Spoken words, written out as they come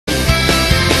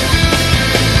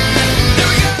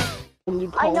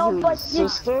I know, but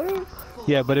sister?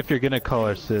 Yeah, but if you're gonna call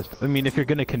her sister, I mean, if you're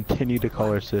gonna continue to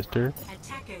call her sister,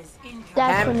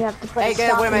 that's when you have to put hey,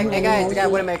 guys,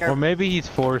 Widowmaker. or maybe he's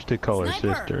forced to call her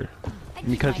sister,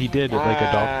 because he did like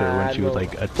adopt her when she was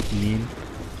like a teen.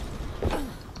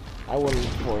 I wouldn't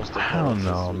force to. I don't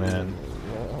know, man.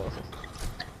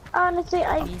 Honestly,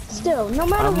 no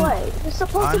matter what, you're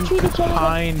supposed to treat each other. I'm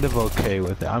kind of okay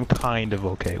with it. I'm kind of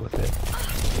okay with it.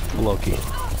 Loki.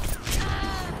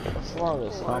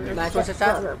 Nice, what's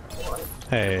that?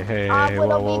 Hey,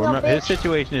 whoa. Remember, his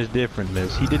situation is different,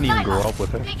 miss. He didn't even grow up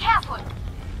with her.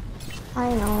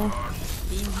 I know.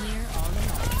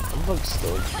 I'm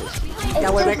still pissed.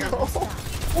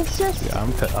 It's just. Yeah,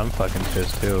 I'm fucking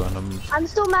pissed too, and I'm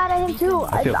still mad at him too.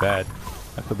 I feel bad.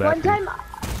 I feel bad.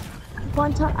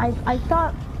 One time, I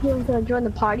thought he was gonna join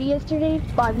the party yesterday,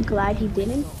 but I'm glad he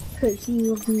didn't, because he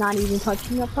was not even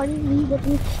touching the party. He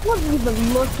wasn't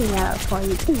even looking at our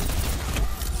party. See you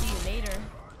later.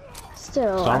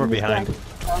 Still, Sombra behind.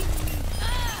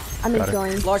 I'm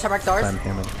enjoying. Lower back doors.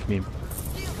 Me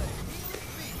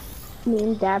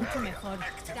and Dad.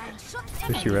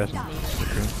 Where's she resting?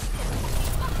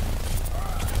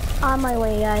 On my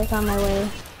way, guys. On my way.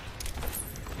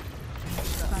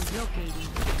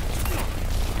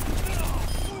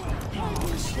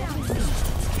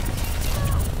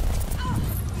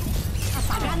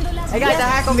 Hey guys, I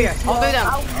hack over here. All three of them. I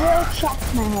will check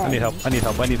my head. I need help.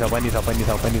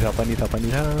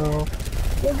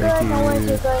 You're good, no worries,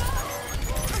 you're good.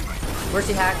 Where's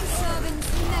he hack?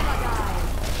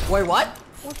 Wait, what?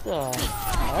 What the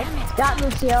heck? Got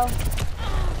Lucio.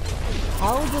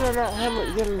 How did I not have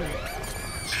it getting...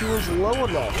 She was low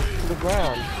enough to the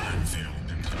ground.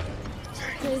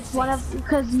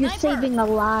 Because you're saving a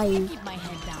life. Keep my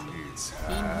head down.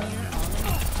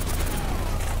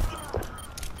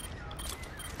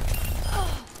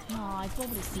 Ay,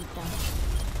 pobrecita.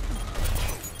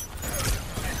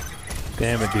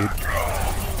 Damn it, dude.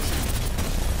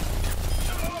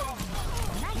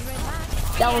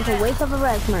 That was a waste of a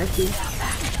res, Mercy.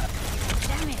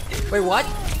 Wait, what?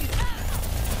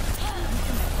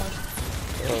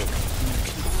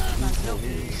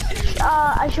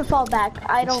 I should fall back.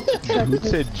 I don't. Who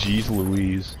said "Jeez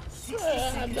Louise"? No,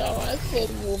 I said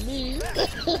Louise.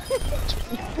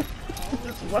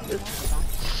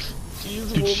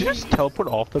 Did she just teleport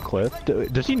off the cliff?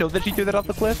 Does she know that she threw that off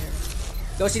the cliff?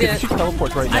 No, she didn't. She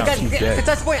teleports right now. She's dead.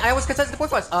 Contest the point. I was contesting the point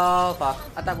first. Oh fuck!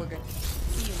 I thought we were good.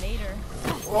 See you later.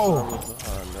 Oh.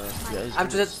 I'm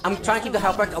trying to keep the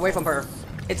health pack away from her.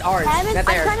 It's ours. Hammond, Not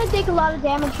I'm theirs. trying to take a lot of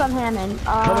damage from Hammond.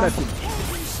 Coming at you.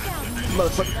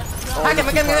 Hack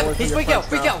him! He's free kill!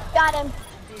 Free kill! Got him.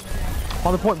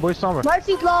 On the point, boys. Sombra.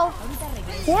 Mercy's low.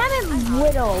 Damn it,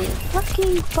 Widow.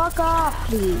 Fuck off,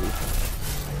 please.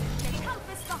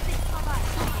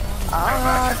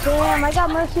 Oh, damn, I got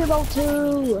Mercy low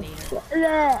too.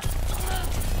 Blech.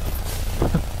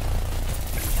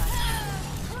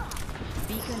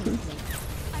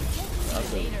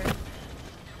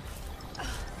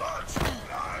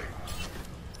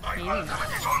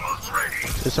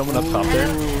 Is someone up top there?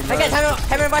 Hey guys,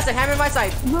 hammer on my side, hammer on my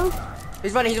side.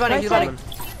 He's running.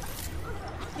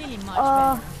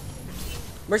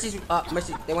 Mercy,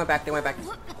 they went back.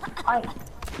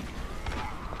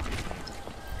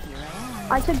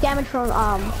 I took damage from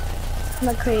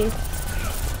McCree.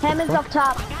 Hammond's up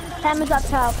top.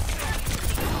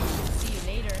 See you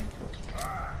later.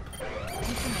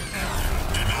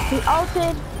 He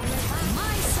ulted.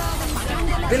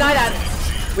 Deny that.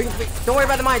 Don't worry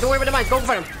about the mines. Go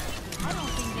for him.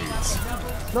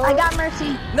 I got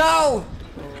Mercy. No.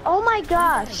 Oh my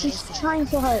gosh, she's trying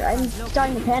so hard. I'm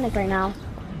starting to panic right now.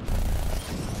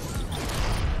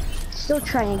 Still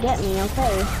trying to get me,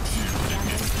 okay.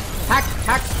 Hack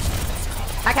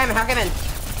him in.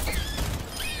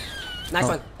 Nice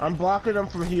one. I'm blocking them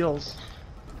from heals.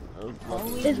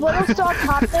 Is Widow still up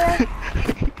top there?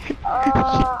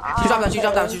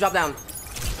 She dropped down.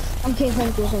 Okay,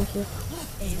 thank you. Okay.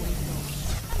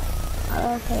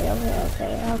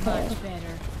 Much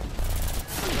better.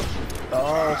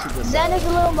 Oh, she did. Zen is a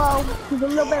little low. He's a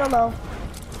little bit low.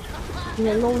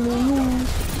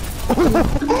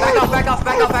 Back off.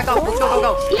 Let's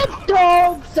go. Get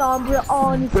dog, Sombra,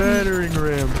 on. Battering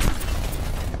ram.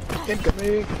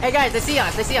 Incoming. Hey guys, they see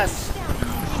us.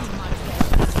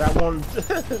 That one,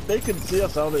 they can see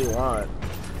us all they want.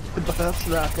 But that's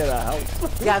not gonna help.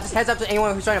 Yeah, just heads up to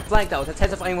anyone who's trying to flank though.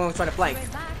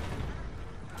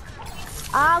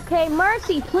 Okay,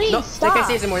 Mercy, please No, stop. they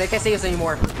can't see us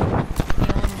anymore.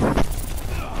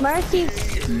 Mercy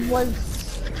was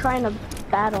trying to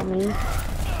battle me.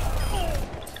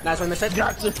 Nice one, Miss.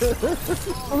 Gotcha.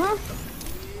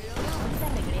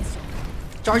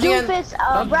 Charging in. Doomfist,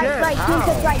 I'm right, dead. right,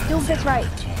 Doomfist Ow. right, Doomfist right.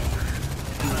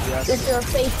 Yes. If you're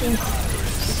facing,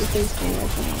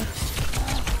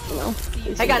 you know.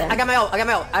 Hey guys, I got my ult. I got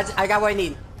my ult. I got what I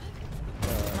need.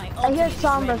 I hear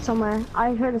Sombra somewhere.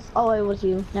 I heard a, oh, it was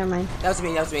you. Never mind. That was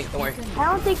me. That was me. Don't worry. I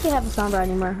don't think they have a Sombra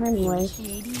anymore. Anyways.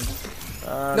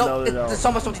 No, it's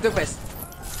so much from Doomfist.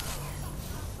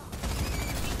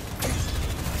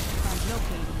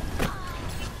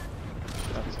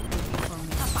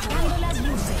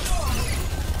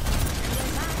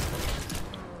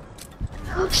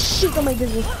 Oh shit! Oh my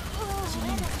goodness.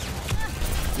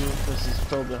 Doomfist is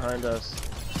still behind us.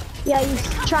 Yeah, he's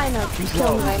trying to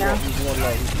kill me right now. He's one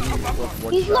low.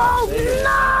 He's low!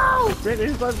 No!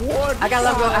 He's like one. I gotta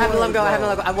let him go. I have to let him go. I have to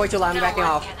let him go. I'm way too loud. I'm backing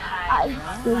off.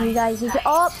 You guys, you can.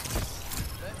 Oh!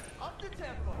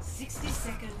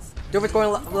 Doomfist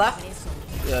going left.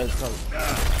 Yeah, it's coming.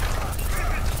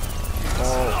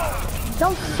 Oh,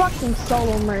 Don't fucking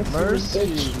solo Mercy. Mercy,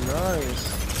 Bitch.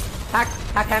 nice. Hack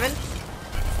Hammond.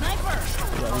 Sniper.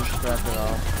 Yeah, he's backing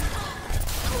off.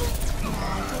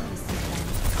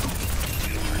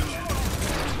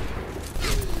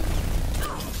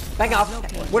 Backing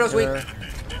off. Widow's weak. There.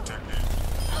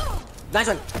 Nice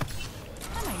one.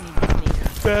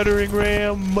 Battering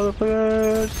ram,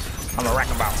 motherfuckers.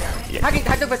 Hack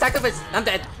Doomfist. I'm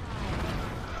dead.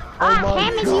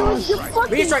 Hammond, you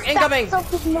fucking Restrike incoming.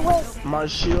 something in the way. My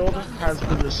shield has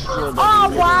been destroyed.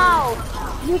 Oh wow!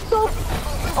 You're so.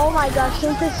 Oh my gosh,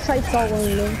 Doomfist tried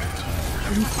soloing me.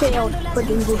 You failed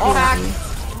freaking good. All hack.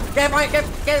 Get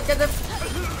them.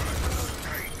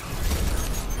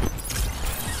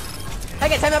 Hey,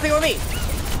 get time up here with me.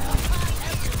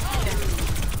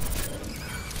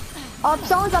 Oh,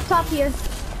 someone's up top here.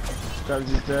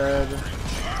 Gunsy's dead.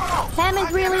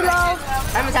 Hammond's really low.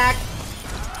 Hammond's hack.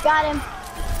 Got him.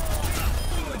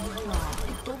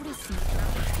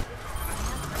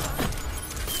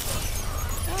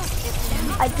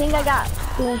 I think I got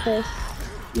Doomfist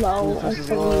low. Doomfist is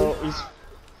low.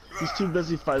 He's too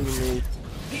busy fighting me.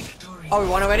 Oh, we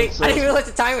won already? I didn't even realize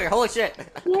the timer. Holy shit.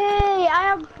 Yay!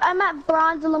 I'm at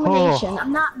bronze elimination.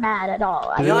 I'm not mad at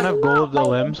all. Does anyone have gold of the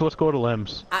limbs? Let's go to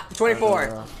limbs.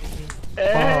 24. Hey,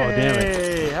 damn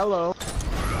it. Hello.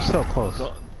 So close.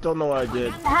 Don't know what I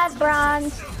did. I had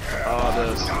bronze. Oh,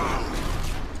 this.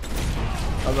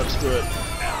 Oh, let's do it.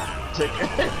 Take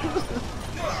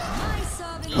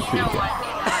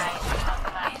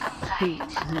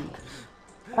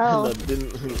Oh.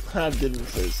 I didn't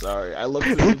say sorry. I looked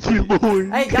at you.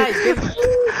 Hey guys, hey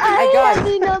I guys.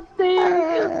 ended up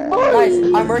there.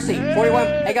 Guys, I'm Mercy. 41.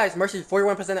 Hey guys, Mercy.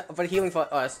 41% of the healing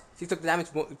for us. She took the damage.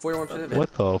 41% of it.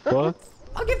 What the fuck?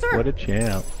 I'll give it to her. What a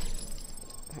champ.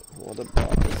 What a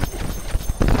boss.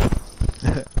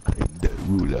 The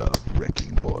ruler of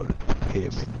wrecking ball. Him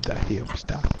in the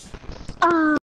hamster.